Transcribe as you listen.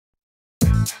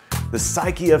The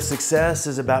psyche of success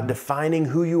is about defining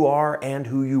who you are and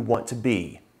who you want to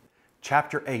be.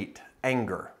 Chapter 8,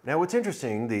 Anger. Now what's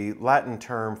interesting, the Latin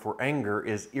term for anger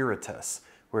is irritus,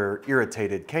 where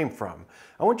irritated came from.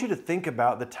 I want you to think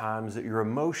about the times that your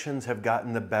emotions have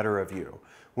gotten the better of you.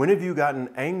 When have you gotten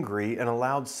angry and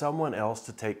allowed someone else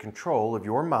to take control of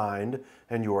your mind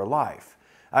and your life?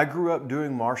 I grew up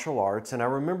doing martial arts, and I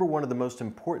remember one of the most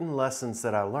important lessons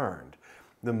that I learned.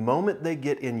 The moment they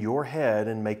get in your head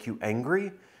and make you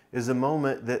angry is the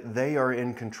moment that they are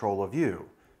in control of you,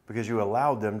 because you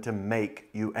allowed them to make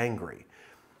you angry.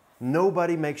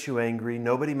 Nobody makes you angry,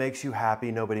 nobody makes you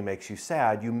happy, nobody makes you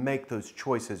sad. You make those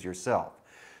choices yourself.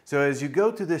 So as you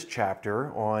go through this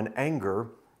chapter on anger,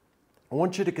 I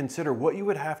want you to consider what you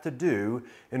would have to do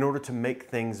in order to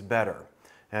make things better.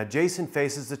 Now, Jason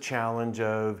faces the challenge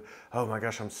of, oh my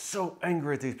gosh, I'm so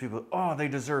angry at these people. Oh, they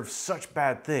deserve such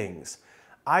bad things.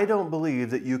 I don't believe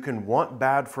that you can want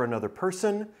bad for another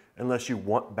person unless you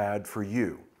want bad for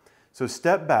you. So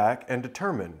step back and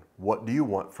determine, what do you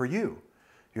want for you?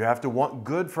 You have to want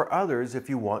good for others if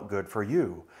you want good for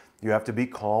you. You have to be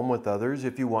calm with others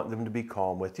if you want them to be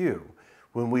calm with you.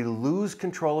 When we lose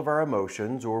control of our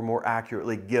emotions, or more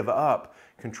accurately, give up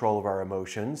control of our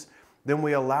emotions, then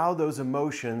we allow those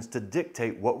emotions to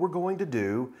dictate what we're going to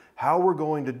do, how we're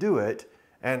going to do it,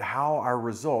 and how our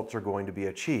results are going to be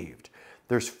achieved.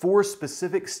 There's 4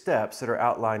 specific steps that are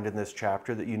outlined in this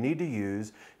chapter that you need to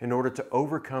use in order to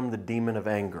overcome the demon of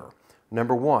anger.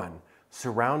 Number 1,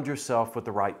 surround yourself with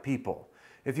the right people.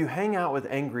 If you hang out with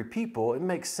angry people, it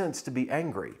makes sense to be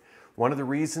angry. One of the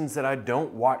reasons that I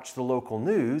don't watch the local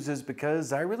news is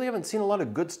because I really haven't seen a lot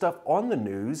of good stuff on the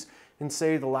news in,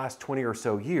 say, the last 20 or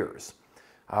so years.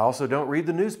 I also don't read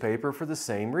the newspaper for the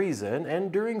same reason,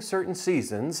 and during certain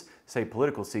seasons, say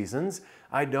political seasons,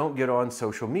 I don't get on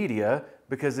social media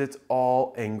because it's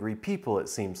all angry people, it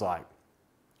seems like.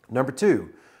 Number 2,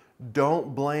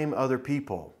 don't blame other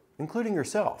people, including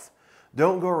yourself.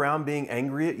 Don't go around being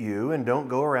angry at you, and don't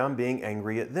go around being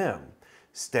angry at them.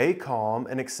 Stay calm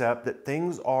and accept that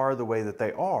things are the way that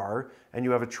they are, and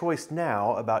you have a choice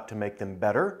now about to make them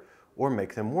better or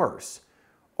make them worse.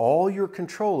 All you're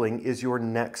controlling is your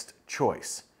next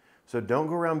choice. So don't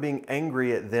go around being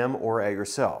angry at them or at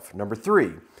yourself. Number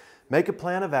 3, make a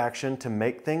plan of action to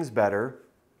make things better,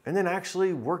 and then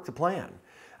actually work the plan.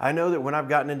 I know that when I've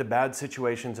gotten into bad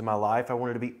situations in my life, I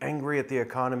wanted to be angry at the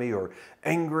economy, or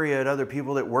angry at other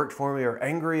people that worked for me, or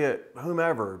angry at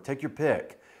whomever, take your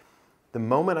pick. The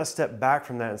moment I stepped back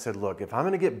from that and said, look, if I'm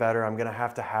going to get better, I'm going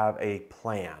to have a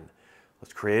plan.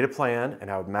 Let's create a plan,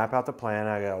 and I would map out the plan.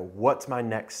 I go, what's my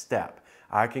next step?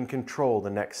 I can control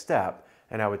the next step,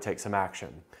 and I would take some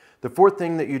action. The 4th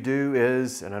thing that you do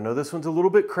is, and I know this one's a little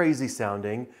bit crazy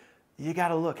sounding, you got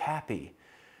to look happy.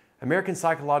 American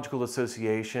Psychological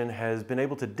Association has been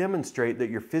able to demonstrate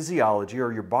that your physiology,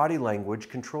 or your body language,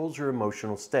 controls your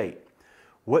emotional state.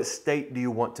 What state do you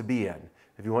want to be in?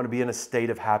 If you want to be in a state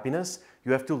of happiness,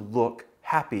 you have to look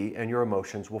happy and your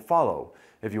emotions will follow.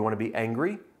 If you want to be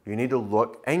angry, you need to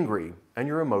look angry and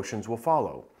your emotions will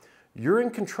follow. You're in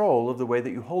control of the way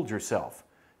that you hold yourself.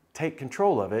 Take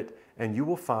control of it and you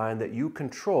will find that you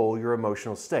control your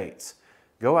emotional states.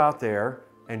 Go out there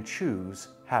and choose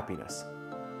happiness.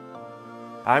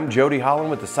 I'm Jody Holland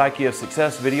with the Psyche of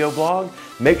Success video blog.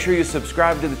 Make sure you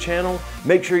subscribe to the channel.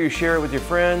 Make sure you share it with your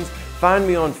friends. Find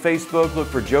me on Facebook. Look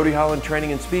for Jody Holland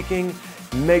Training and Speaking.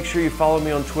 Make sure you follow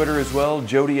me on Twitter as well,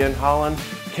 Jody N. Holland.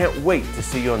 Can't wait to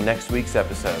see you on next week's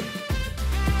episode.